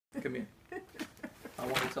Come here. I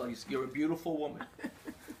want to tell you, you're a beautiful woman.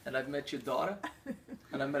 And I've met your daughter.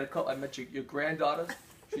 And I met your granddaughter.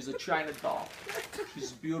 She's a China doll.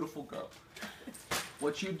 She's a beautiful girl.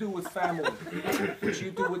 What you do with family, what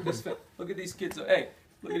you do with this family. Look at these kids. Hey,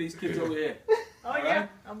 look at these kids over here. Oh, yeah, right?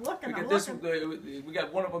 I'm looking, I'm looking. We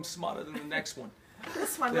got one of them smarter than the next one.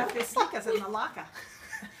 This one left his sneakers in the locker.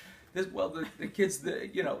 Well, the kids,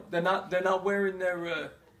 they're not wearing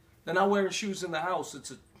they're not wearing shoes in the house.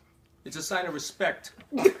 It's a sign of respect.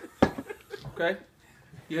 Okay?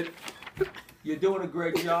 You're doing a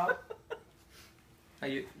great job. Now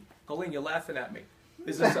Colleen, you're laughing at me.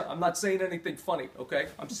 I'm not saying anything funny, okay?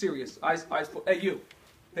 I'm serious. Hey, you,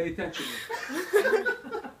 pay attention to me.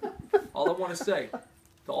 All I want to say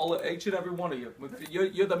to each and every one of you,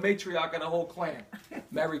 you're the matriarch of the whole clan.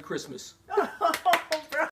 Merry Christmas.